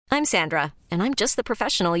I'm Sandra, and I'm just the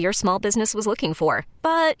professional your small business was looking for.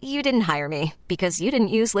 But you didn't hire me because you didn't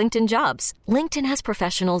use LinkedIn Jobs. LinkedIn has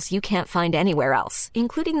professionals you can't find anywhere else,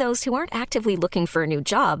 including those who aren't actively looking for a new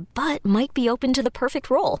job, but might be open to the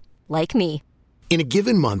perfect role, like me. In a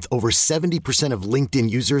given month, over 70% of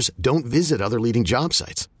LinkedIn users don't visit other leading job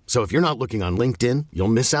sites. So if you're not looking on LinkedIn, you'll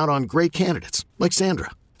miss out on great candidates like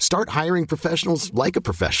Sandra. Start hiring professionals like a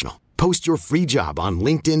professional. Post your free job on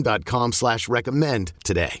linkedin.com/recommend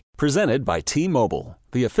today. Presented by T-Mobile,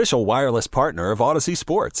 the official wireless partner of Odyssey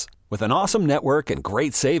Sports. With an awesome network and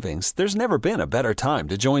great savings, there's never been a better time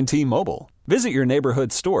to join T-Mobile. Visit your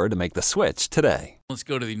neighborhood store to make the switch today. Let's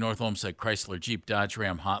go to the North Olmsted Chrysler Jeep Dodge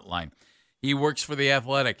Ram hotline. He works for The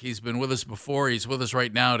Athletic. He's been with us before. He's with us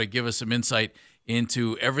right now to give us some insight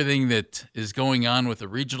into everything that is going on with the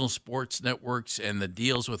regional sports networks and the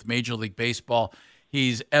deals with Major League Baseball.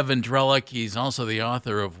 He's Evan Drellich. He's also the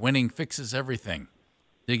author of Winning Fixes Everything,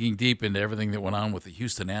 digging deep into everything that went on with the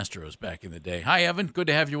Houston Astros back in the day. Hi, Evan. Good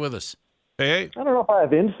to have you with us. Hey. I don't know if I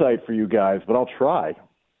have insight for you guys, but I'll try.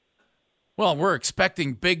 Well, we're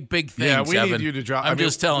expecting big things, Yeah, we Evan. need you to drop. I'm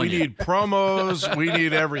just telling you. We need promos. We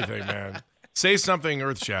need everything, man. Say something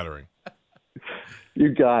earth-shattering.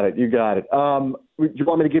 You got it. Do you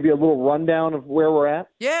want me to give you a little rundown of where we're at?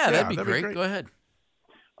 Yeah, that'd be great. Go ahead.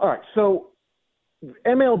 All right. So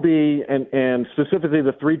MLB and specifically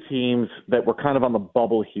the three teams that were kind of on the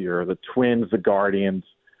bubble here, the Twins, the Guardians,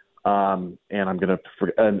 and I'm going to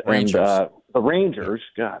forget, the Rangers.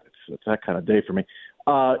 God, it's that kind of day for me.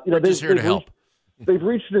 We're just here to help. They've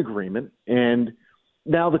reached an agreement, and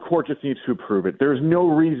now the court just needs to approve it. There's no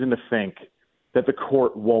reason to think that the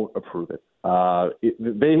court won't approve it.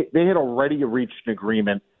 They had already reached an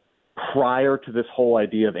agreement prior to this whole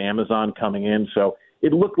idea of Amazon coming in, so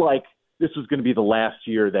it looked like this was going to be the last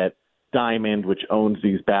year that Diamond, which owns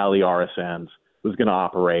these Bally RSNs, was going to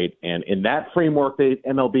operate. And in that framework,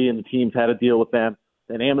 MLB and the teams had a deal with them.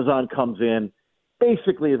 Then Amazon comes in.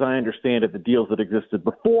 Basically, as I understand it, the deals that existed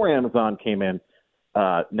before Amazon came in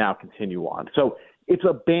now continue on. So it's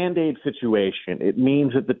a Band-Aid situation. It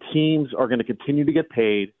means that the teams are going to continue to get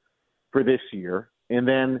paid for this year. And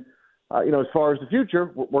then, as far as the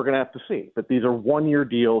future, we're going to have to see. But these are one-year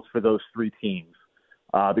deals for those three teams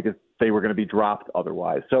because they were going to be dropped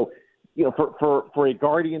otherwise. So, for a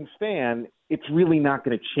Guardians fan, it's really not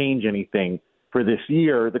going to change anything for this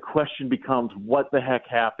year. The question becomes, what the heck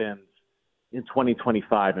happens in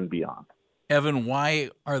 2025 and beyond? Evan, why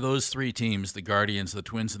are those three teams, the Guardians, the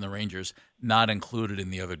Twins, and the Rangers, not included in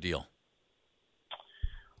the other deal?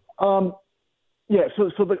 So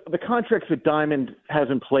the contracts that Diamond has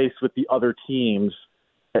in place with the other teams,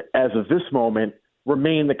 as of this moment,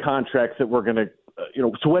 remain the contracts that we're going to,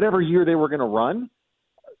 so whatever year they were going to run,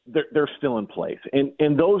 they're still in place.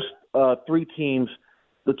 And those three teams,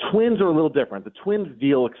 the Twins are a little different. The Twins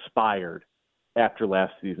deal expired after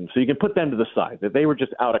last season, so you can put them to the side. That they were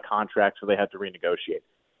just out of contract, so they had to renegotiate.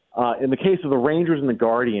 In the case of the Rangers and the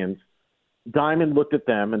Guardians, Diamond looked at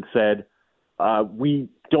them and said, we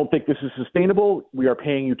don't think this is sustainable. We are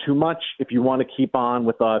paying you too much. If you want to keep on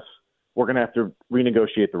with us, we're going to have to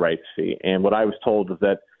renegotiate the rights fee. And what I was told was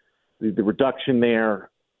that the reduction there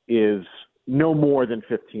is no more than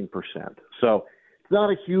 15%. So it's not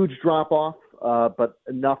a huge drop-off, but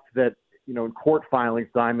enough that, in court filings,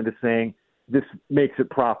 Diamond is saying this makes it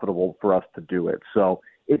profitable for us to do it. So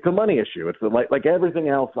it's a money issue. It's like everything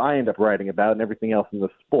else I end up writing about and everything else in the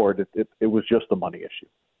sport, it was just a money issue.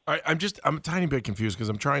 I'm a tiny bit confused because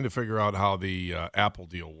I'm trying to figure out how the Apple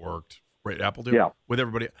deal worked. Right, Apple deal? Yeah. With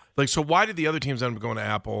everybody. So why did the other teams end up going to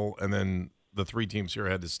Apple and then the three teams here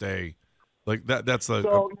had to stay? I'm trying to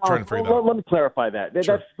figure that out. Let me clarify that.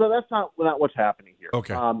 Sure. That's not what's happening here.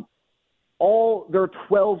 Okay. There are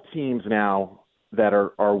 12 teams now that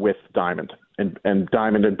are with Diamond, and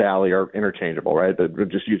Diamond and Bally are interchangeable, right? They're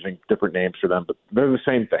just using different names for them, but they're the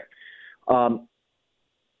same thing.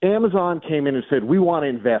 Amazon came in and said, we want to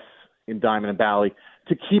invest in Diamond and Bally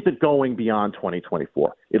to keep it going beyond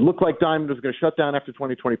 2024. It looked like Diamond was going to shut down after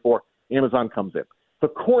 2024. Amazon comes in. The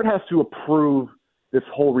court has to approve this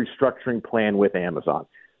whole restructuring plan with Amazon.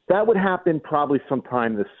 That would happen probably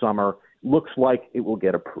sometime this summer. Looks like it will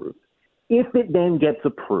get approved. If it then gets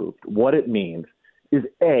approved, what it means is,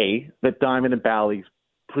 A, that Diamond and Bally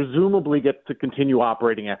presumably get to continue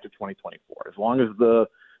operating after 2024. As long as the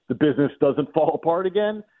business doesn't fall apart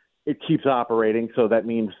again, it keeps operating. So that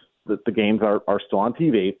means that the games are still on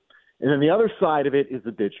TV. And then the other side of it is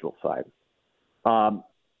the digital side.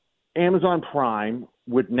 Amazon Prime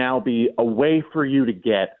would now be a way for you to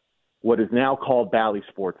get what is now called Bally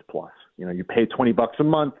Sports Plus. You pay $20 a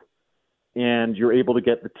month, and you're able to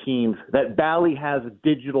get the teams that Bally has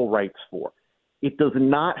digital rights for. It does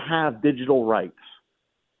not have digital rights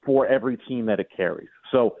for every team that it carries.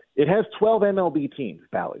 So it has 12 MLB teams,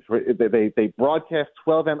 Bally's. Right? They broadcast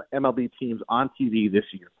 12 MLB teams on TV this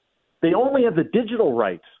year. They only have the digital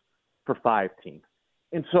rights for 5 teams.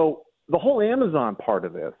 And so the whole Amazon part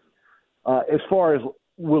of this, as far as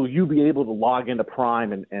will you be able to log into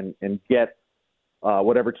Prime and get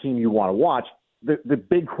whatever team you want to watch, the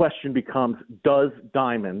big question becomes, does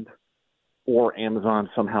Diamond or Amazon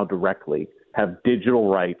somehow directly have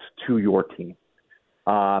digital rights to your team?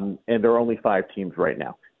 And there are only 5 teams right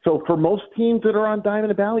now. So for most teams that are on Diamond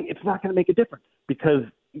and Bally, it's not going to make a difference because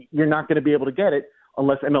you're not going to be able to get it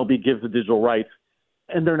unless MLB gives the digital rights,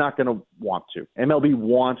 and they're not going to want to. MLB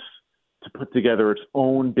wants to put together its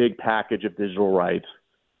own big package of digital rights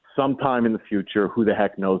sometime in the future. Who the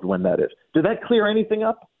heck knows when that is? Did that clear anything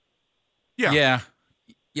up? Yeah.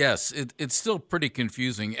 Yes, it's still pretty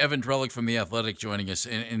confusing. Evan Drellich from The Athletic joining us,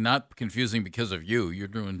 and not confusing because of you.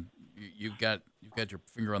 You've got your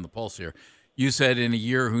finger on the pulse here. You said in a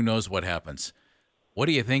year, who knows what happens. What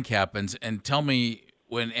do you think happens? And tell me,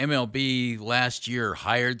 when MLB last year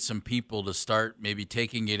hired some people to start maybe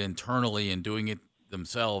taking it internally and doing it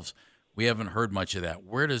themselves, we haven't heard much of that.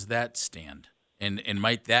 Where does that stand? And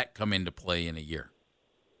might that come into play in a year?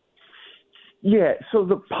 Yeah, so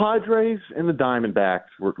the Padres and the Diamondbacks,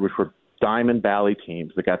 which were Diamond Bally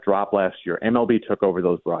teams that got dropped last year, MLB took over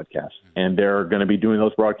those broadcasts, and they're going to be doing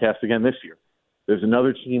those broadcasts again this year. There's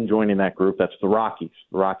another team joining that group. That's the Rockies.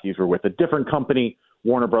 The Rockies were with a different company,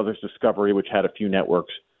 Warner Brothers Discovery, which had a few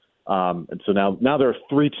networks. And so now there are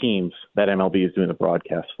 3 teams that MLB is doing the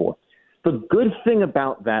broadcast for. The good thing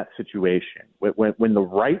about that situation, when the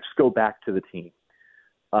rights go back to the team,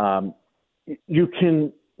 you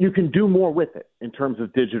can do more with it in terms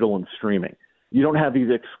of digital and streaming. You don't have these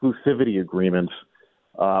exclusivity agreements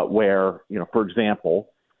where, for example,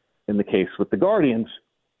 in the case with the Guardians,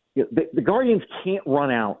 the Guardians can't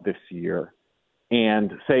run out this year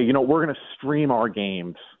and say, we're going to stream our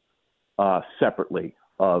games separately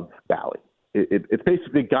of Bally. It's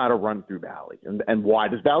basically got to run through Bally. And why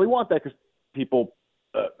does Bally want that? Because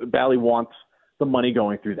Bally wants the money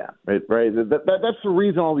going through them, right? That's the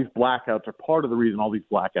reason all these blackouts are part of the reason all these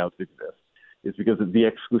blackouts exist, is because of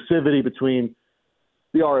the exclusivity between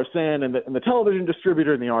the RSN and the television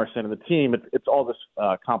distributor and the RSN and the team. It's all this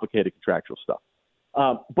complicated contractual stuff.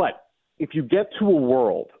 But if you get to a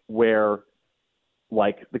world where,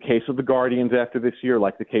 like the case of the Guardians after this year,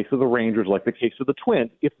 like the case of the Rangers, like the case of the Twins,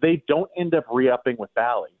 if they don't end up re-upping with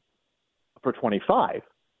Bally for 25,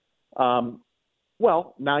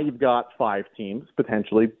 well, now you've got 5 teams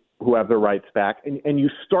potentially who have their rights back, and you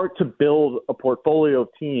start to build a portfolio of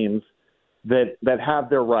teams that have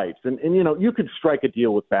their rights. And you could strike a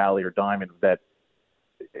deal with Bally or Diamond that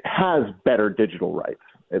has better digital rights.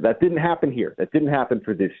 That didn't happen here. That didn't happen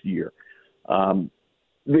for this year. The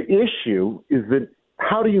issue is that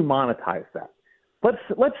how do you monetize that?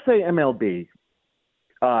 Let's say MLB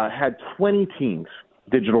had 20 teams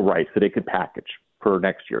digital rights that it could package for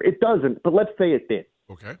next year. It doesn't, but let's say it did.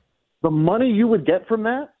 Okay. The money you would get from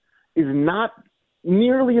that is not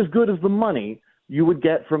nearly as good as the money you would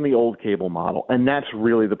get from the old cable model, and that's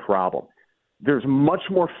really the problem. There's much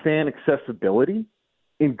more fan accessibility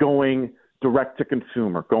in going direct to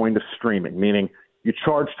consumer, going to streaming, meaning you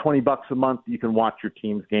charge $20 a month, you can watch your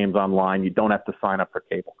team's games online. You don't have to sign up for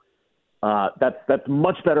cable. That's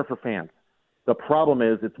much better for fans. The problem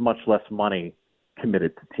is it's much less money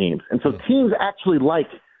committed to teams. And so teams actually like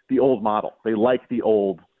the old model. They like the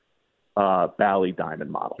old Bally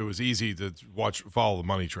Diamond model. It was easy to follow the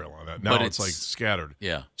money trail on that. Now but it's like scattered.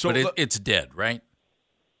 Yeah. So but it's dead, right?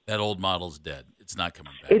 That old model's dead. It's not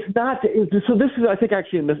coming back. It's not. So this is, I think,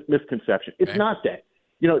 actually a misconception. It's not dead.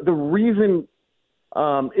 The reason,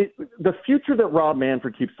 the future that Rob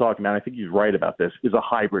Manfred keeps talking about, I think he's right about this, is a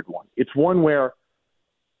hybrid one. It's one where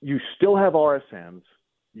you still have RSNs,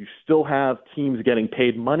 you still have teams getting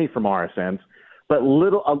paid money from RSNs, but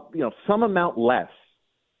some amount less.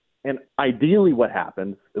 And ideally what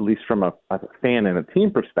happens, at least from a fan and a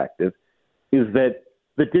team perspective, is that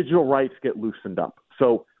the digital rights get loosened up.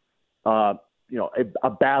 So, a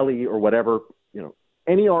Bally or whatever,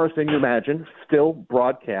 any RSN you imagine still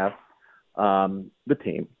broadcasts the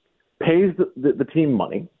team, pays the team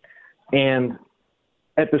money, and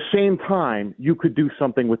at the same time, you could do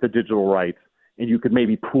something with the digital rights, and you could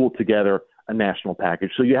maybe pool together a national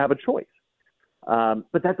package. So you have a choice.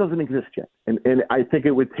 But that doesn't exist yet. And I think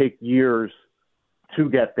it would take years to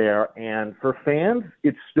get there. And for fans,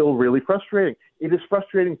 it's still really frustrating. It is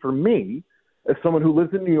frustrating for me as someone who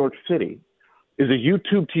lives in New York City, is a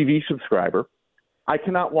YouTube TV subscriber, I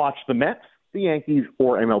cannot watch the Mets, the Yankees,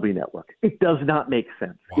 or MLB Network. It does not make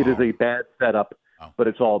sense. Wow. It is a bad setup, but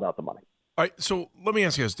it's all about the money. All right, so let me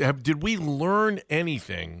ask you this. Did we learn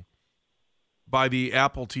anything by the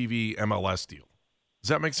Apple TV MLS deal? Does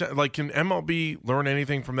that make sense? Like, can MLB learn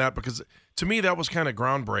anything from that? Because to me, that was kind of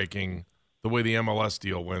groundbreaking, the way the MLS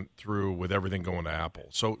deal went through with everything going to Apple.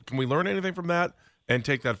 So can we learn anything from that and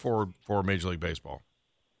take that forward for Major League Baseball?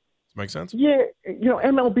 Does that make sense? Yeah,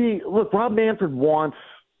 MLB, look, Rob Manfred wants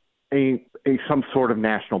a some sort of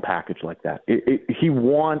national package like that. He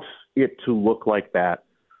wants it to look like that,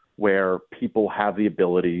 where people have the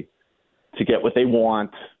ability to get what they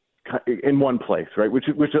want in one place, right? Which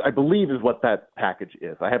I believe is what that package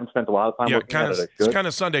is. I haven't spent a lot of time looking at it. It's kind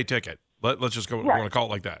of Sunday ticket. Let's just go. Right. We want to call it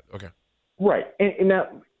like that. Okay. Right. And now,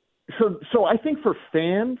 so I think for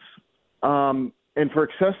fans and for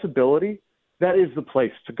accessibility, that is the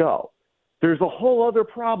place to go. There's a whole other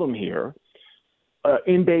problem here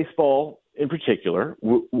in baseball in particular,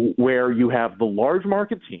 where you have the large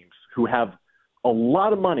market teams who have a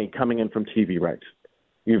lot of money coming in from TV rights.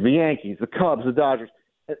 You have the Yankees, the Cubs, the Dodgers.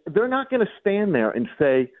 They're not going to stand there and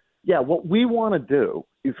say, yeah, what we want to do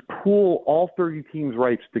is pool all 30 teams'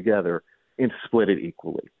 rights together and split it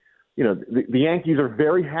equally. The Yankees are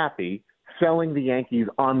very happy selling the Yankees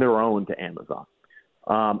on their own to Amazon.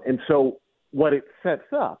 And so what it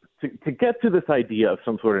sets up, to get to this idea of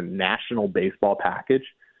some sort of national baseball package,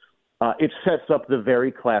 it sets up the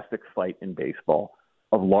very classic fight in baseball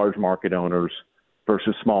of large market owners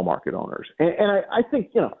versus small market owners. And I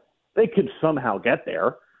think, they could somehow get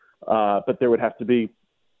there, but there would have to be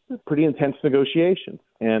pretty intense negotiations.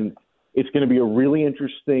 And it's going to be a really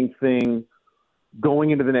interesting thing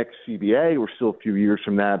going into the next CBA. We're still a few years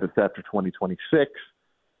from that. It's after 2026.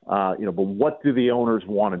 But what do the owners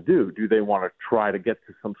want to do? Do they want to try to get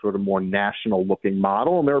to some sort of more national-looking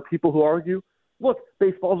model? And there are people who argue, look,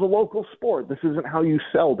 baseball is a local sport. This isn't how you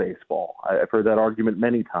sell baseball. I've heard that argument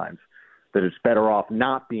many times, that it's better off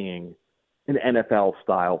not being an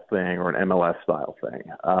NFL-style thing or an MLS-style thing.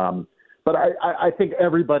 But I think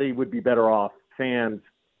everybody would be better off, fans,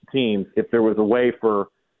 teams, if there was a way for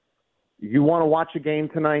you want to watch a game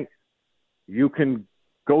tonight, you can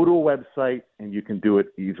go to a website and you can do it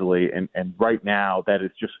easily. And right now, that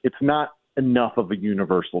is just, it's not enough of a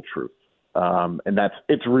universal truth. And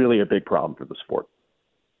it's really a big problem for the sport.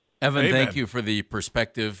 Evan, thank you for the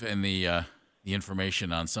perspective and the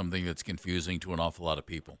information on something that's confusing to an awful lot of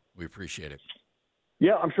people. We appreciate it.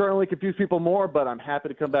 Yeah, I'm sure I only confuse people more, but I'm happy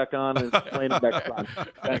to come back on and explain it next time.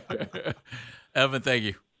 Thanks. Evan, thank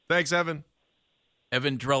you. Thanks, Evan.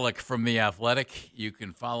 Evan Drellich from The Athletic. You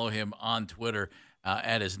can follow him on Twitter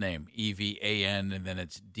at his name, EVAN, and then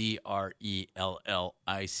it's DRELLICH.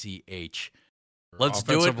 Let's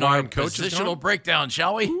do it in our positional breakdown,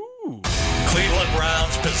 shall we? Ooh. Cleveland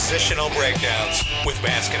Browns positional breakdowns with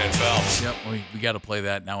Baskin and Phelps. Yep, we got to play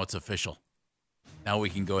that. Now it's official. Now we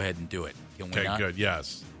can go ahead and do it. Can we not? Okay, good,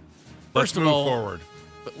 yes. Let's move forward.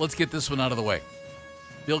 Let's get this one out of the way.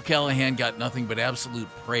 Bill Callahan got nothing but absolute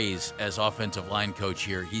praise as offensive line coach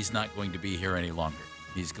here. He's not going to be here any longer.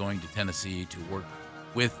 He's going to Tennessee to work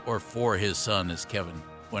with or for his son, as Kevin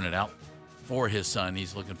pointed out. For his son,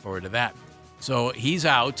 he's looking forward to that. So he's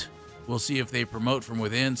out. We'll see if they promote from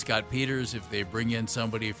within. Scott Peters, if they bring in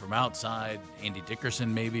somebody from outside. Andy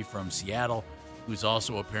Dickerson, maybe from Seattle, who's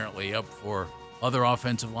also apparently up for other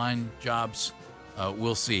offensive line jobs.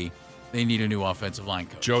 We'll see. They need a new offensive line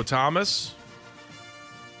coach. Joe Thomas?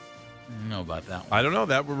 I don't know about that one. I don't know.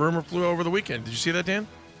 That rumor flew over the weekend. Did you see that, Dan?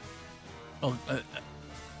 Oh, a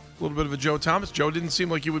little bit of a Joe Thomas. Joe didn't seem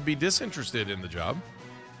like he would be disinterested in the job.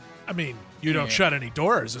 I mean, you don't shut any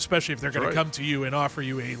doors, especially if they're going to come to you and offer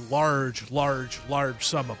you a large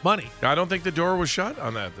sum of money. I don't think the door was shut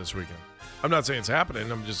on that this weekend. I'm not saying it's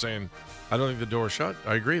happening. I'm just saying I don't think the door is shut.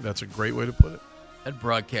 I agree. That's a great way to put it. That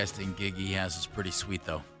broadcasting gig he has is pretty sweet,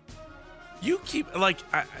 though. You keep,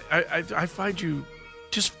 I find you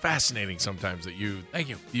just fascinating sometimes that you. Thank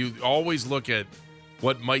you. You always look at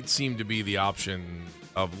what might seem to be the option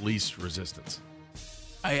of least resistance.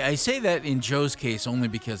 I say that in Joe's case only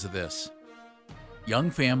because of this.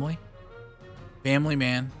 Young family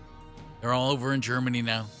man. They're all over in Germany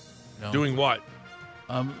now. Doing what?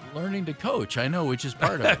 Learning to coach. I know, which is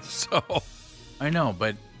part of it. So I know,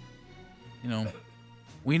 but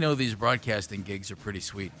we know these broadcasting gigs are pretty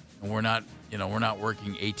sweet, and we're not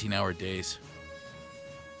working 18-hour days.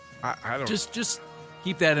 I don't just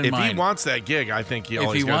keep that in mind. If he wants that gig, I think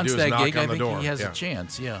all he's got to do is knock on the door. I think he has a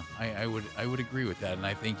chance. Yeah, I would agree with that, and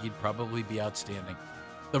I think he'd probably be outstanding.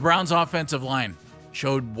 The Browns' offensive line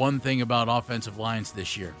showed one thing about offensive lines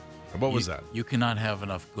this year. What was that? You cannot have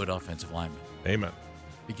enough good offensive linemen. Amen.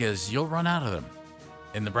 Because you'll run out of them.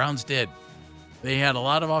 And the Browns did. They had a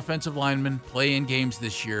lot of offensive linemen play in games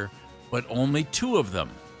this year, but only 2 of them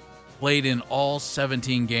played in all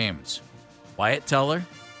 17 games. Wyatt Teller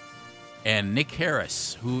and Nick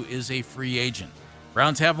Harris, who is a free agent.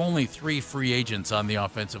 Browns have only 3 free agents on the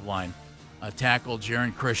offensive line. Tackle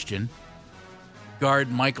Jaron Christian,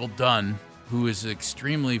 guard Michael Dunn, who is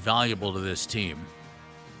extremely valuable to this team,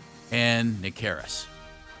 and Nick Harris.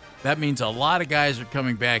 That means a lot of guys are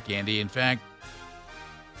coming back, Andy. In fact,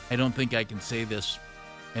 I don't think I can say this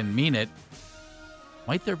and mean it.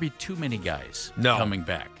 Might there be too many guys coming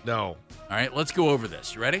back? No. All right, let's go over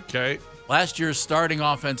this. You ready? Okay. Last year's starting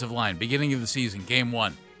offensive line, beginning of the season, game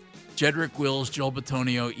 1. Jedrick Wills, Joel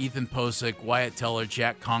Bitonio, Ethan Posick, Wyatt Teller,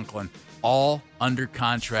 Jack Conklin, all under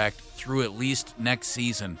contract through at least next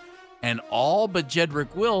season. And all but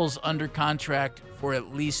Jedrick Wills under contract for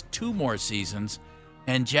at least 2 more seasons,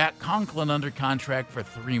 and Jack Conklin under contract for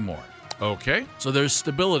 3 more. Okay. So there's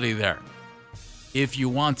stability there if you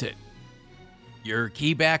want it. Your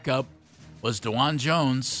key backup was DeJuan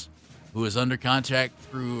Jones, who is under contract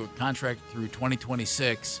through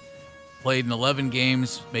 2026, played in 11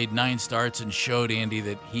 games, made 9 starts, and showed Andy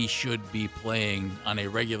that he should be playing on a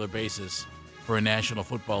regular basis for a National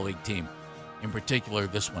Football League team, in particular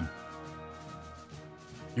this one.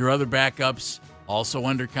 Your other backups also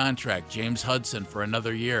under contract, James Hudson for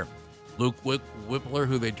another year, Luke Whippler,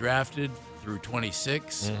 who they drafted through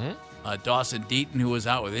 26, Dawson Deaton, who was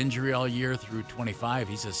out with injury all year through 25.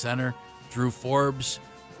 He's a center. Drew Forbes,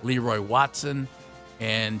 Leroy Watson,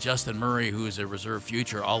 and Justin Murray, who is a reserve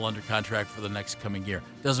future, all under contract for the next coming year.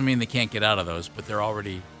 Doesn't mean they can't get out of those, but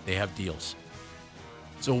they have deals.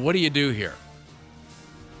 So what do you do here?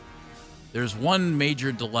 There's one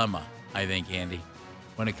major dilemma, I think, Andy,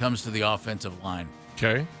 when it comes to the offensive line.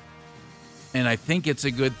 Okay. And I think it's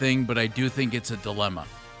a good thing, but I do think it's a dilemma.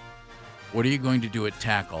 What are you going to do at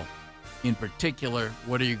tackle? In particular,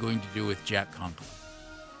 what are you going to do with Jack Conklin?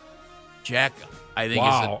 Jack, I think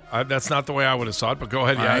that's not the way I would have saw it, but go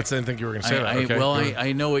ahead. Yeah, right. I didn't think you were going to say that. Okay,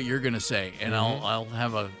 I know what you're going to say, and I'll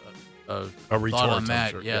have a thought on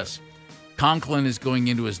that. Sure. Yes. Conklin is going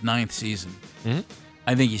into his 9th season. Mm-hmm.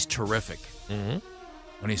 I think he's terrific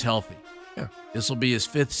when he's healthy. Yeah. This will be his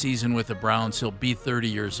 5th season with the Browns. He'll be 30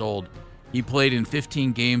 years old. He played in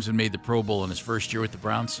 15 games and made the Pro Bowl in his first year with the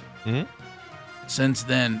Browns. Mm-hmm. Since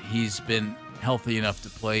then, he's been healthy enough to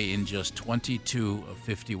play in just 22 of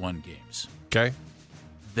 51 games. Okay.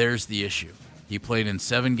 There's the issue. He played in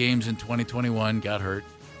 7 games in 2021, got hurt.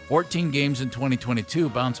 14 games in 2022,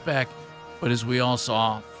 bounced back. But as we all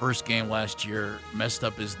saw, first game last year, messed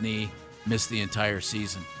up his knee, missed the entire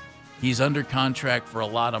season. He's under contract for a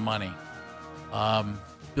lot of money.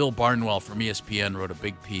 Bill Barnwell from ESPN wrote a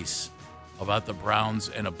big piece about the Browns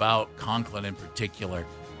and about Conklin in particular.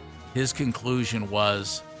 His conclusion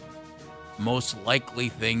was, most likely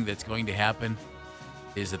thing that's going to happen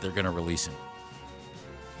is that they're going to release him.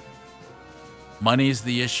 Money's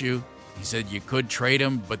the issue. He said you could trade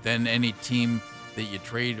him, but then any team that you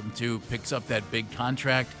trade him to picks up that big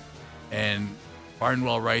contract. And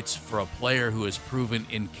Barnwell writes, for a player who has proven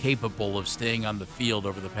incapable of staying on the field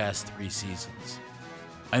over the past 3 seasons.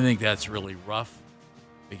 I think that's really rough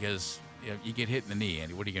because you get hit in the knee,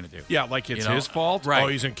 Andy. What are you going to do? Yeah, like it's his fault? Right. Oh,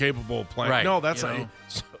 he's incapable of playing. Right. No, that's not.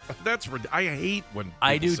 I hate when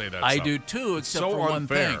people say that I stuff. do too, except so for one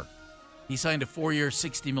unfair. thing. He signed a 4-year,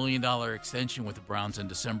 $60 million extension with the Browns in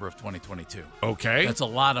December of 2022. Okay. That's a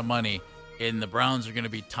lot of money, and the Browns are going to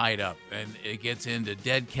be tied up. And it gets into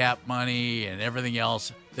dead cap money and everything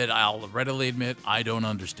else that I'll readily admit I don't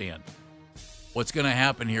understand. What's going to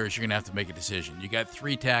happen here is you're going to have to make a decision. You got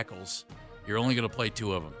 3 tackles. You're only going to play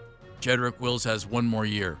 2 of them. Jedrick Wills has 1 more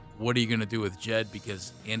year. What are you going to do with Jed?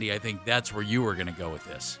 Because, Andy, I think that's where you were going to go with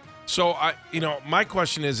this. So, my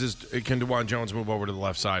question is can DeJuan Jones move over to the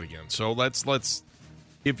left side again? So let's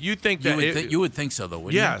if you think that you would think so, though,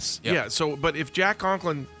 wouldn't you? Yes, yeah. So, but if Jack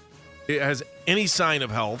Conklin has any sign of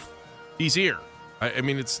health, he's here. I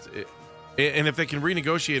mean, and if they can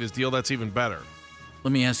renegotiate his deal, that's even better.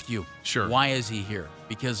 Let me ask you. Sure. Why is he here?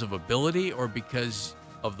 Because of ability or because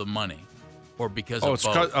of the money? Or because of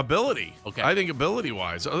both? It's ability. Okay. I think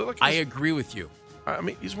ability-wise. I agree with you. I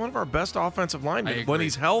mean, he's one of our best offensive linemen when agree.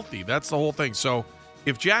 he's healthy. That's the whole thing. So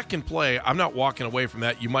if Jack can play, I'm not walking away from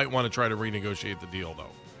that. You might want to try to renegotiate the deal,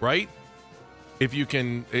 though, right? If you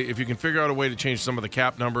can figure out a way to change some of the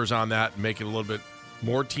cap numbers on that and make it a little bit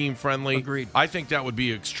more team-friendly. Agreed. I think that would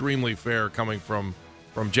be extremely fair coming from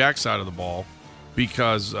Jack's side of the ball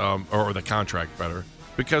because or the contract better.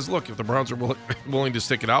 Because, look, if the Browns are willing to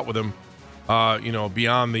stick it out with him,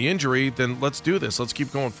 beyond the injury, then let's do this. Let's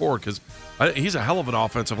keep going forward because he's a hell of an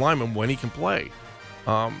offensive lineman when he can play.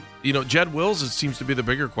 Jed Wills seems to be the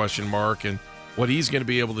bigger question mark and what he's going to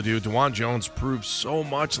be able to do. DeJuan Jones proved so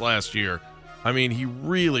much last year. I mean, he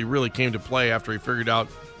really, really came to play after he figured out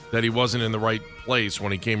that he wasn't in the right place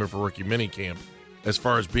when he came in for rookie minicamp. As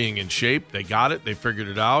far as being in shape, they got it. They figured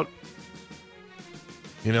it out.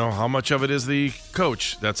 How much of it is the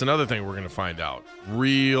coach? That's another thing we're going to find out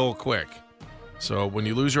real quick. So when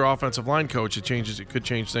you lose your offensive line coach, it could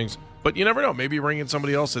change things. But you never know. Maybe you bring in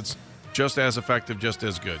somebody else that's just as effective, just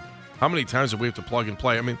as good. How many times do we have to plug and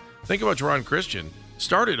play? I mean, think about Jerron Christian.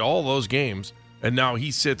 Started all those games, and now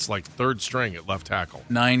he sits like third string at left tackle.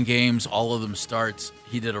 9 games, all of them starts.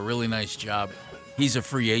 He did a really nice job. He's a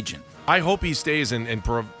free agent. I hope he stays and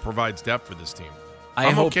provides depth for this team.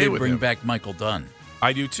 I hope they bring back Michael Dunn.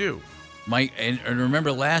 I do too. And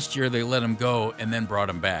remember last year they let him go and then brought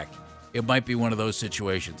him back. It might be one of those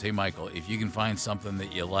situations. Hey, Michael, if you can find something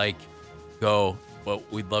that you like, go.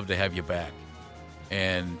 But we'd love to have you back.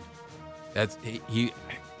 And he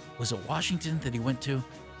was it Washington that he went to,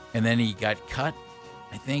 and then he got cut,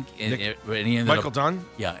 I think. And he ended Michael up, Dunn.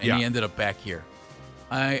 Yeah, and he ended up back here.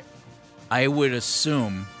 I would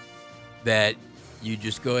assume that you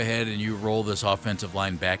just go ahead and you roll this offensive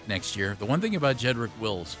line back next year. The one thing about Jedrick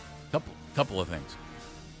Wills, couple of things.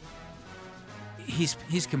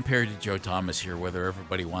 He's compared to Joe Thomas here, whether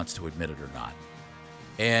everybody wants to admit it or not.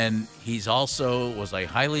 And he's also was a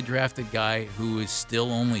highly drafted guy who is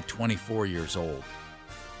still only 24 years old.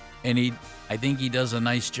 And I think he does a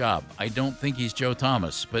nice job. I don't think he's Joe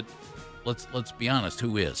Thomas, but let's be honest,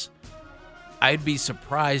 who is? I'd be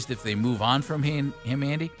surprised if they move on from him,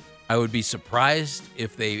 Andy. I would be surprised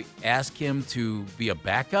if they ask him to be a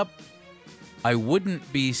backup. I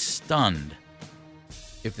wouldn't be stunned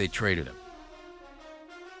if they traded him.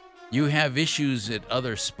 You have issues at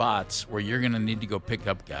other spots where you're going to need to go pick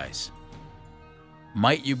up guys.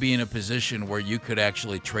 Might you be in a position where you could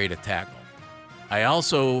actually trade a tackle? I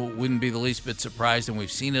also wouldn't be the least bit surprised, and we've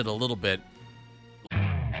seen it a little bit.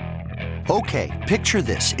 Okay, picture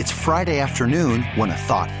this. It's Friday afternoon when a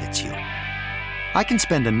thought hits you. I can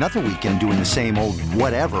spend another weekend doing the same old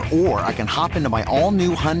whatever, or I can hop into my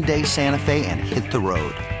all-new Hyundai Santa Fe and hit the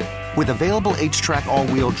road. With available H-Track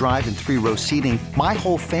all-wheel drive and 3-row seating, my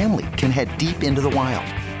whole family can head deep into the wild.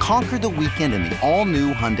 Conquer the weekend in the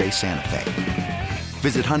all-new Hyundai Santa Fe.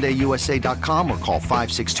 Visit HyundaiUSA.com or call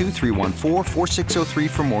 562-314-4603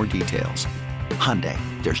 for more details. Hyundai,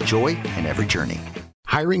 there's joy in every journey.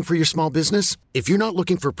 Hiring for your small business? If you're not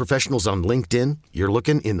looking for professionals on LinkedIn, you're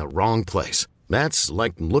looking in the wrong place. That's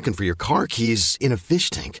like looking for your car keys in a fish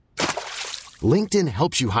tank. LinkedIn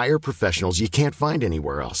helps you hire professionals you can't find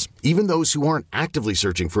anywhere else, even those who aren't actively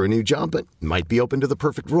searching for a new job but might be open to the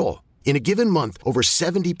perfect role. In a given month, over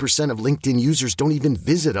 70% of LinkedIn users don't even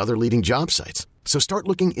visit other leading job sites. So start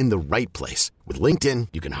looking in the right place. With LinkedIn,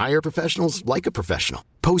 you can hire professionals like a professional.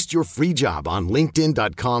 Post your free job on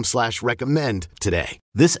linkedin.com/recommend today.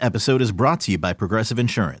 This episode is brought to you by Progressive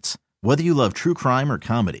Insurance. Whether you love true crime or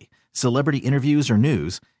comedy, celebrity interviews or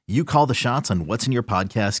news, you call the shots on what's in your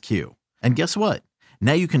podcast queue. And guess what?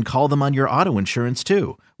 Now you can call them on your auto insurance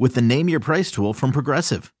too with the Name Your Price tool from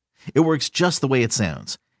Progressive. It works just the way it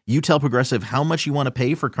sounds. You tell Progressive how much you want to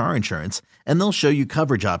pay for car insurance, and they'll show you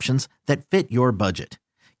coverage options that fit your budget.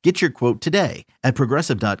 Get your quote today at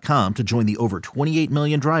Progressive.com to join the over 28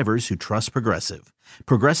 million drivers who trust Progressive.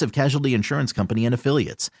 Progressive Casualty Insurance Company and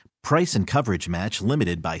Affiliates. Price and coverage match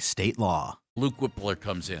limited by state law. Luke Whippler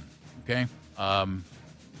comes in, okay?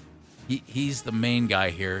 He's the main guy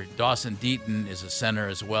here. Dawson Deaton is a center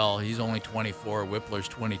as well. He's only 24. Whippler's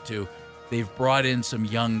 22. They've brought in some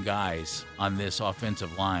young guys on this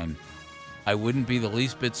offensive line. I wouldn't be the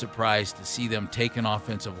least bit surprised to see them take an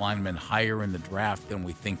offensive lineman higher in the draft than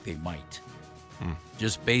we think they might.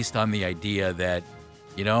 Just based on the idea that,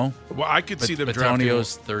 Well, I could see them drafting.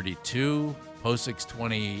 Batonio's 32, Posic's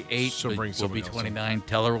 28, So will be 29,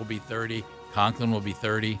 Teller will be 30, Conklin will be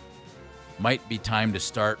 30. Might be time to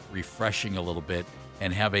start refreshing a little bit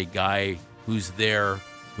and have a guy who's there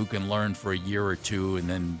who can learn for a year or two and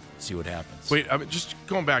then see what happens. Wait, just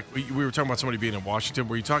going back, we were talking about somebody being in Washington.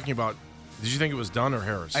 Were you talking about, did you think it was Dunn or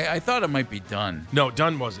Harris? I thought it might be Dunn. No,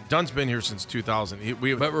 Dunn wasn't. Dunn's been here since 2000.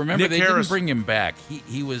 But remember, they didn't bring him back.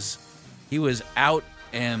 He was out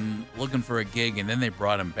and looking for a gig, and then they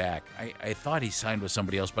brought him back. I thought he signed with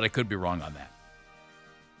somebody else, but I could be wrong on that.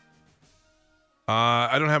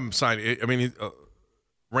 I don't have him signed. I mean,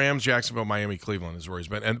 Rams, Jacksonville, Miami, Cleveland is where he's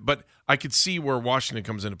been. But I could see where Washington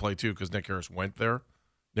comes into play, too, because Nick Harris went there.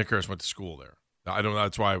 Nick Harris went to school there. I don't know.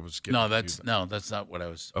 That's why I was getting that's not what I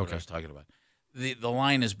was talking about. The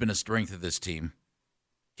line has been a strength of this team.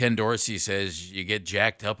 Ken Dorsey says you get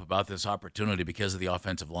jacked up about this opportunity because of the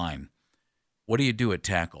offensive line. What do you do at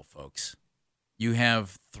tackle, folks? You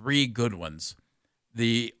have 3 good ones.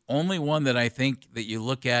 The only one that I think that you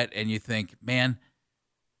look at and you think, man,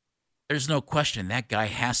 there's no question that guy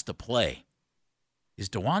has to play, is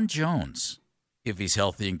DeJuan Jones, if he's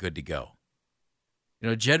healthy and good to go.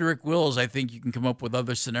 Jedrick Wills, I think you can come up with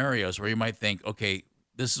other scenarios where you might think, okay,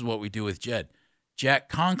 this is what we do with Jed. Jack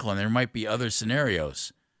Conklin, there might be other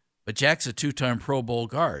scenarios. But Jack's a 2-time Pro Bowl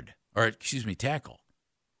tackle.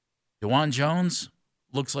 DeJuan Jones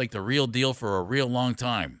looks like the real deal for a real long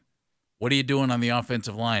time. What are you doing on the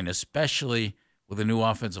offensive line, especially with a new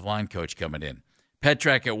offensive line coach coming in?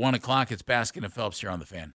 Petrak at 1 o'clock. It's Baskin and Phelps here on The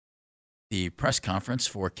Fan. The press conference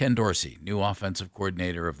for Ken Dorsey, new offensive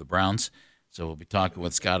coordinator of the Browns. So we'll be talking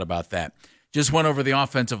with Scott about that. Just went over the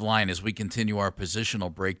offensive line as we continue our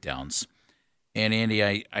positional breakdowns. And, Andy,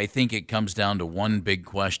 I think it comes down to one big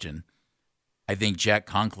question. I think Jack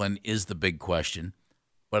Conklin is the big question,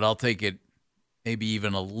 but I'll take it maybe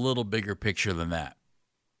even a little bigger picture than that.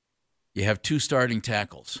 You have 2 starting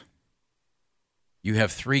tackles. You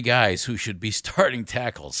have 3 guys who should be starting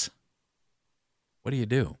tackles. What do you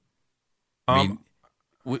do? I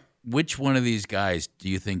mean, which one of these guys do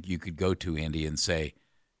you think you could go to, Andy, and say,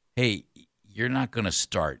 hey, you're not going to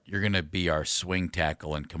start. You're going to be our swing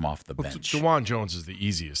tackle and come off the bench. DeJuan Jones is the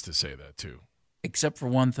easiest to say that, too. Except for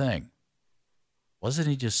one thing. Wasn't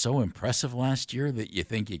he just so impressive last year that you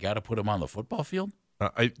think you got to put him on the football field?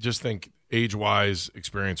 I just think age-wise,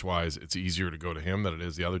 experience-wise, it's easier to go to him than it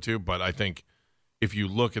is the other two. But I think if you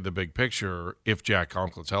look at the big picture, if Jack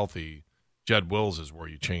Conklin's healthy, Jed Wills is where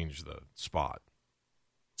you change the spot.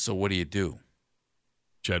 So what do you do?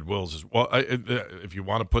 Jed Wills is – well, if you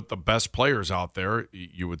want to put the best players out there,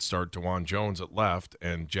 you would start DeJuan Jones at left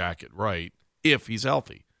and Jack at right if he's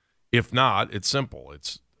healthy. If not, it's simple.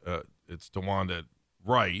 It's DeJuan at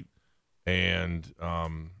right and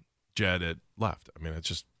Jed at left. I mean, it's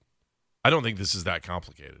just – I don't think this is that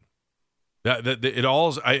complicated. It all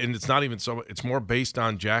is, and it's not even so – it's more based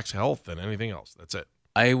on Jack's health than anything else. That's it.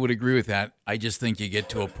 I would agree with that. I just think you get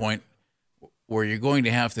to a point where you're going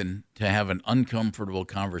to have an uncomfortable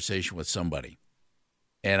conversation with somebody.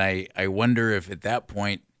 And I wonder if at that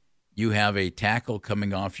point you have a tackle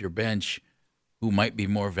coming off your bench who might be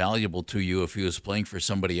more valuable to you if he was playing for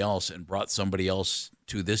somebody else and brought somebody else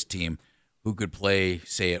to this team who could play,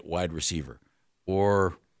 say, at wide receiver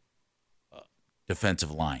or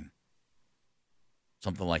defensive line.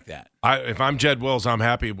 Something like that. If I'm Jed Wills, I'm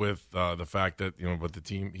happy with the fact that, with the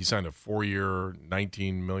team, he signed a 4-year,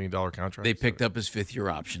 $19 million contract. They picked up his 5th-year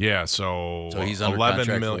option. Yeah, so he's under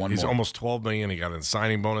contract for one He's more. almost $12 million. He got a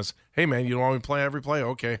signing bonus. Hey, man, you don't want me to play every play?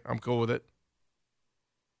 Okay, I'm cool with it.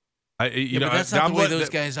 But that's not the way those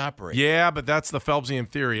guys operate. Yeah, but that's the Phelpsian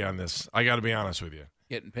theory on this. I got to be honest with you.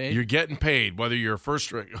 Getting paid? You're getting paid, whether you're first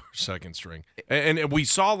string or second string. And we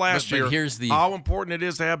saw last year how important it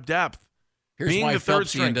is to have depth. Here's why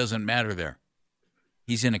Phelpsian doesn't matter there.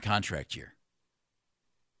 He's in a contract year.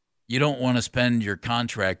 You don't want to spend your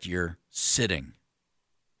contract year sitting.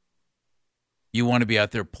 You want to be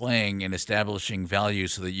out there playing and establishing value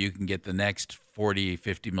so that you can get the next $40,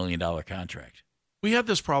 $50 million contract. We had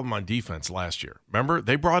this problem on defense last year. Remember?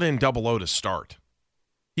 They brought in Double O to start.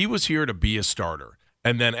 He was here to be a starter.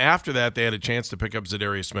 And then after that, they had a chance to pick up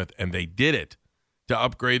Zadarius Smith, and they did it to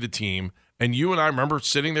upgrade the team. And you and I remember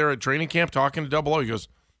sitting there at training camp talking to Double O. He goes,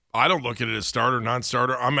 I don't look at it as starter,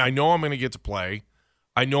 non-starter. I know I'm going to get to play.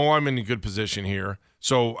 I know I'm in a good position here.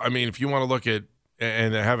 So, I mean, if you want to look at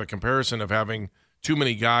and have a comparison of having too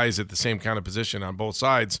many guys at the same kind of position on both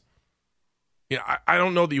sides, I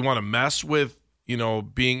don't know that you want to mess with,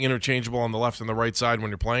 being interchangeable on the left and the right side when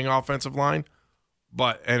you're playing offensive line.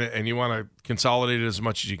 But and you want to consolidate it as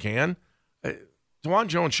much as you can. DeJuan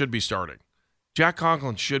Jones should be starting. Jack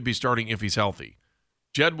Conklin should be starting if he's healthy.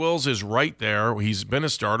 Jed Wills is right there. He's been a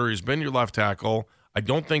starter. He's been your left tackle. I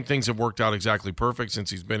don't think things have worked out exactly perfect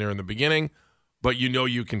since he's been here in the beginning, but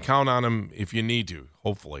you can count on him if you need to,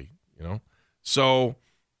 hopefully. So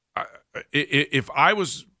if I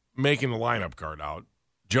was making the lineup card out,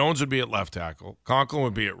 Jones would be at left tackle, Conklin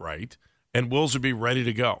would be at right, and Wills would be ready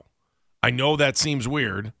to go. I know that seems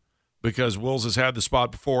weird because Wills has had the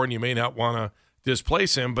spot before, and you may not want to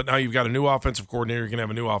displace him, but now you've got a new offensive coordinator. You're going to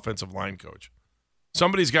have a new offensive line coach.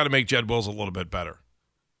 Somebody's got to make Jed Wills a little bit better.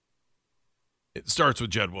 It starts with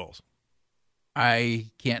Jed Wills.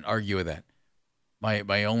 I can't argue with that.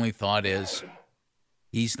 My only thought is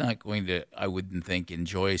he's not going to, I wouldn't think,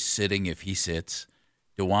 enjoy sitting if he sits.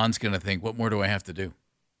 DeJuan's going to think, what more do I have to do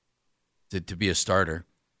to be a starter?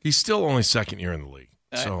 He's still only second year in the league.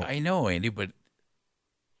 So I know, Andy, but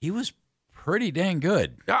he was pretty dang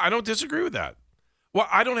good. Yeah, I don't disagree with that. Well,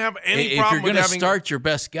 I don't have any problem with If you're going to having... start your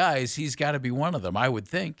best guys, he's got to be one of them, I would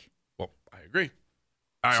think. Well, I agree.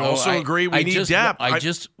 I also agree we need depth.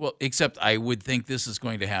 Except I would think this is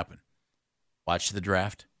going to happen. Watch the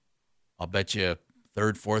draft. I'll bet you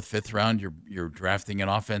third, fourth, fifth round, you're drafting an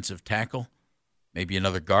offensive tackle, maybe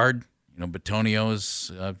another guard. Batonio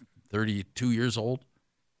is 32 years old.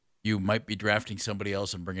 You might be drafting somebody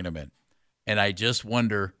else and bringing him in. And I just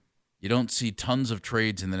wonder, you don't see tons of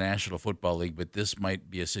trades in the National Football League, but this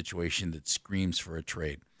might be a situation that screams for a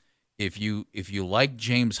trade. If you like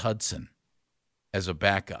James Hudson as a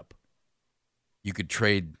backup, you could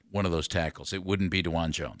trade one of those tackles. It wouldn't be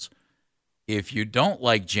DeJuan Jones. If you don't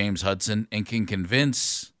like James Hudson and can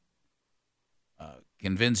convince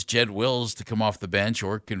Jed Wills to come off the bench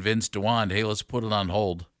or convince DeJuan, hey, let's put it on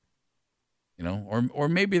hold, or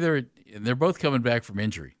maybe they're both coming back from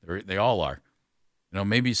injury. They all are.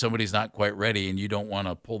 Maybe somebody's not quite ready and you don't want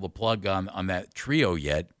to pull the plug on that trio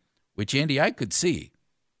yet, which, Andy, I could see.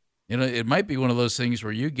 It might be one of those things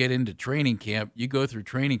where you get into training camp, you go through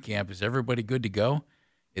training camp, is everybody good to go?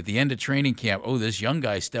 At the end of training camp, this young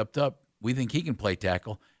guy stepped up. We think he can play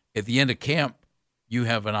tackle. At the end of camp, you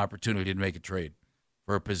have an opportunity to make a trade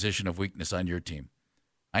for a position of weakness on your team.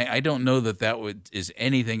 I don't know that is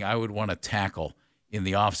anything I would want to tackle in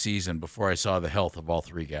the offseason before I saw the health of all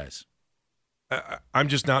three guys. I'm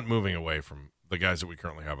just not moving away from the guys that we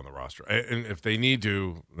currently have on the roster. And if they need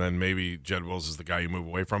to, then maybe Jed Wills is the guy you move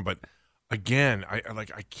away from. But again,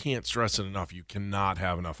 I can't stress it enough. You cannot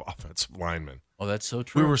have enough offensive linemen. Oh, that's so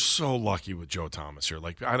true. We were so lucky with Joe Thomas here.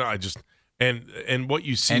 And what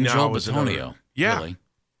you see and now Joe is Batonio, yeah, really.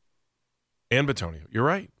 And Batonio. You're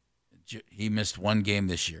right. He missed one game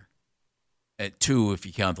this year. At 2 if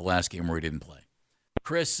you count the last game where he didn't play.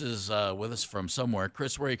 Chris is with us from somewhere.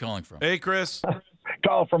 Chris, where are you calling from? Hey, Chris.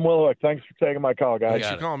 Call from Willowick. Thanks for taking my call, guys. Thanks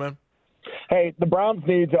for calling, man. Hey, the Browns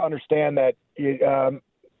need to understand that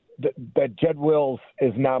that Jed Wills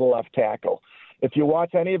is not a left tackle. If you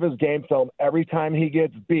watch any of his game film, every time he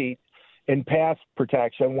gets beat in pass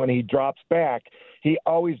protection, when he drops back, he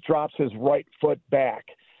always drops his right foot back.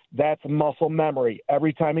 That's muscle memory.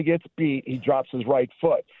 Every time he gets beat, he drops his right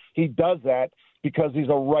foot. He does that because he's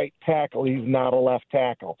a right tackle. He's not a left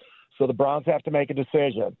tackle. So the Browns have to make a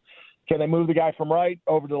decision. Can they move the guy from right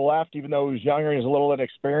over to the left, even though he's younger and he's a little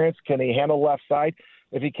inexperienced? Can he handle the left side?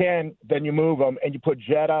 If he can, then you move him and you put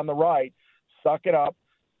Jed on the right. Suck it up.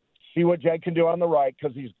 See what Jed can do on the right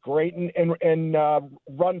because he's great in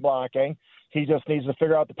run blocking. He just needs to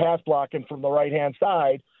figure out the pass blocking from the right-hand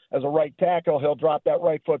side. As a right tackle, he'll drop that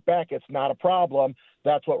right foot back. It's not a problem.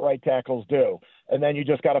 That's what right tackles do. And then you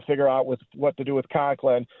just got to figure out what to do with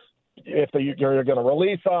Conklin. If you're going to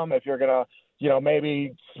release him, if you're going to,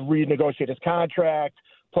 maybe renegotiate his contract,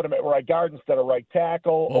 put him at right guard instead of right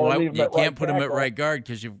tackle. You can't put him at right guard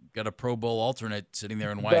because you've got a Pro Bowl alternate sitting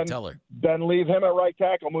there in Wyatt Teller. Then leave him at right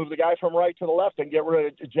tackle. Move the guy from right to the left and get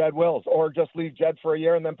rid of Jed Wills. Or just leave Jed for a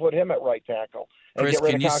year and then put him at right tackle. Chris,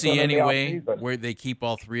 can you see any way where they keep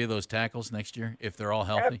all three of those tackles next year if they're all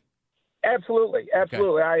healthy? Absolutely. Okay.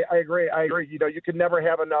 I agree. You can never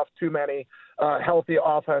have too many healthy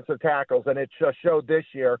offensive tackles, and it just showed this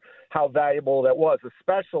year how valuable that was,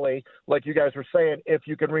 especially, like you guys were saying, if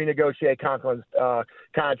you can renegotiate Conklin's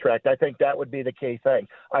contract. I think that would be the key thing.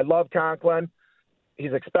 I love Conklin.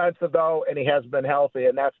 He's expensive, though, and he hasn't been healthy,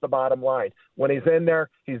 and that's the bottom line. When he's in there,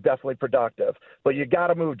 he's definitely productive. But you got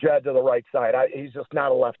to move Jed to the right side. He's just not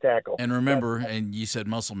a left tackle. And remember, and you said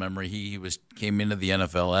muscle memory, he came into the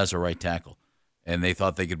NFL as a right tackle, and they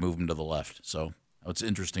thought they could move him to the left. So it's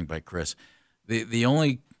interesting by Chris. The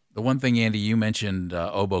one thing, Andy, you mentioned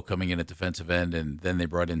Obo coming in at defensive end, and then they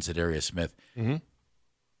brought in Zadarius Smith. Mm-hmm.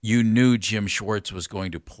 You knew Jim Schwartz was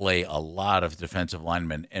going to play a lot of defensive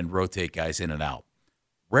linemen and rotate guys in and out.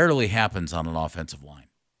 Rarely happens on an offensive line.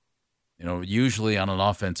 Usually on an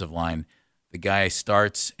offensive line, the guy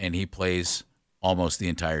starts and he plays almost the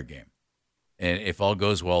entire game. And if all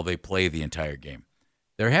goes well, they play the entire game.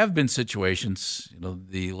 There have been situations,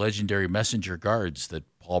 the legendary messenger guards that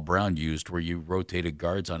Paul Brown used where you rotated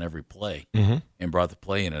guards on every play and brought the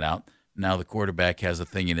play in and out. Now the quarterback has a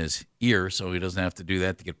thing in his ear, so he doesn't have to do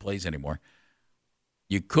that to get plays anymore.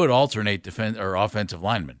 You could alternate offensive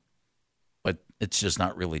linemen. But it's just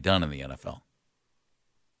not really done in the NFL.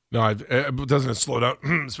 No, doesn't it slow down?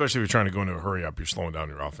 Especially if you're trying to go into a hurry up, you're slowing down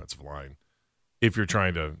your offensive line. If you're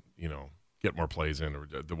trying to, get more plays in, or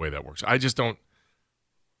the way that works, I just don't.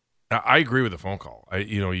 I agree with the phone call.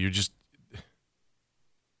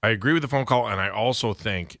 I agree with the phone call, and I also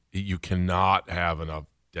think you cannot have enough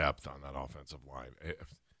depth on that offensive line.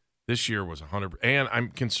 This year was 100%. And I'm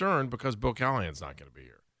concerned because Bill Callahan's not going to be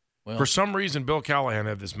here. Well, for some reason, Bill Callahan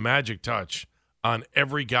had this magic touch on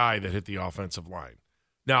every guy that hit the offensive line.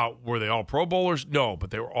 Now, were they all Pro Bowlers? No, but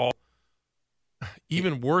they were all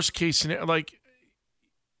even worst case scenario. Like,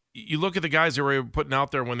 you look at the guys they were putting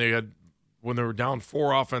out there when they were down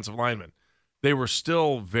 4 offensive linemen. They were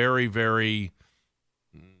still very, very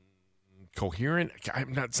coherent.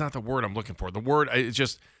 That's not the word I'm looking for. The word, it's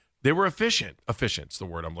just, they were efficient. Efficient's the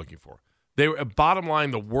word I'm looking for. They were, bottom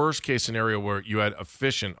line, the worst case scenario where you had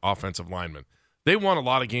efficient offensive linemen. They won a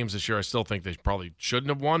lot of games this year. I still think they probably shouldn't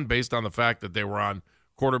have won based on the fact that they were on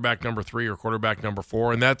quarterback number 3 or quarterback number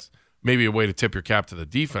 4, and that's maybe a way to tip your cap to the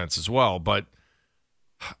defense as well. But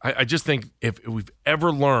I just think if we've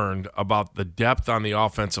ever learned about the depth on the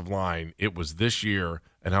offensive line, it was this year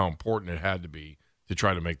and how important it had to be to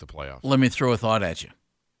try to make the playoffs. Let me throw a thought at you.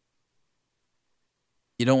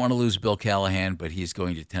 You don't want to lose Bill Callahan, but he's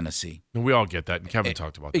going to Tennessee. And we all get that, and Kevin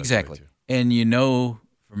talked about that. Exactly. Today too. And you know,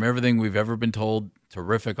 from everything we've ever been told,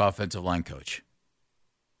 terrific offensive line coach.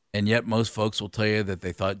 And yet most folks will tell you that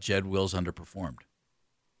they thought Jed Wills underperformed.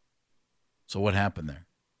 So what happened there?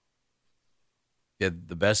 You had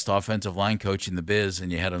the best offensive line coach in the biz,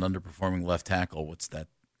 and you had an underperforming left tackle. What's that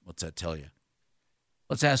tell you?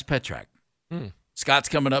 Let's ask Petrak. Scott's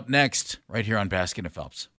coming up next, right here on Baskin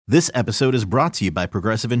Phelps. This episode is brought to you by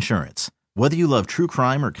Progressive Insurance. Whether you love true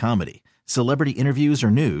crime or comedy, celebrity interviews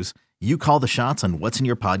or news, you call the shots on what's in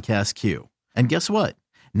your podcast queue. And guess what?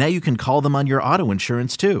 Now you can call them on your auto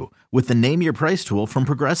insurance too with the Name Your Price tool from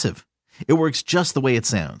Progressive. It works just the way it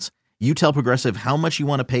sounds. You tell Progressive how much you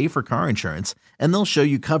want to pay for car insurance, and they'll show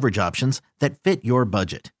you coverage options that fit your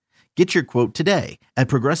budget. Get your quote today at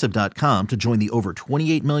Progressive.com to join the over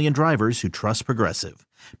 28 million drivers who trust Progressive.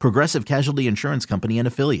 Progressive Casualty Insurance Company and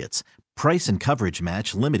Affiliates. Price and coverage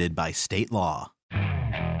match limited by state law.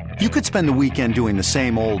 You could spend the weekend doing the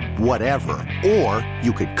same old whatever, or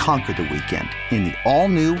you could conquer the weekend in the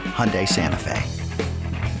all-new Hyundai Santa Fe.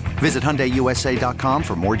 Visit HyundaiUSA.com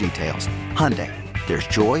for more details. Hyundai, there's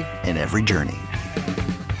joy in every journey.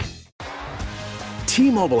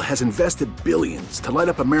 T-Mobile has invested billions to light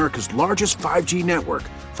up America's largest 5G network,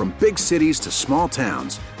 from big cities to small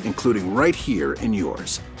towns, including right here in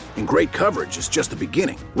yours. And great coverage is just the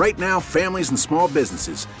beginning. Right now, families and small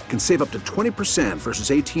businesses can save up to 20%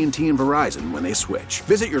 versus AT&T and Verizon when they switch.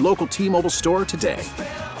 Visit your local T-Mobile store today.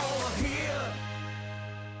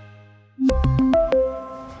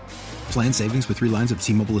 Plan savings with 3 lines of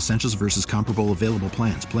T-Mobile Essentials versus comparable available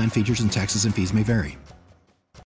plans. Plan features and taxes and fees may vary.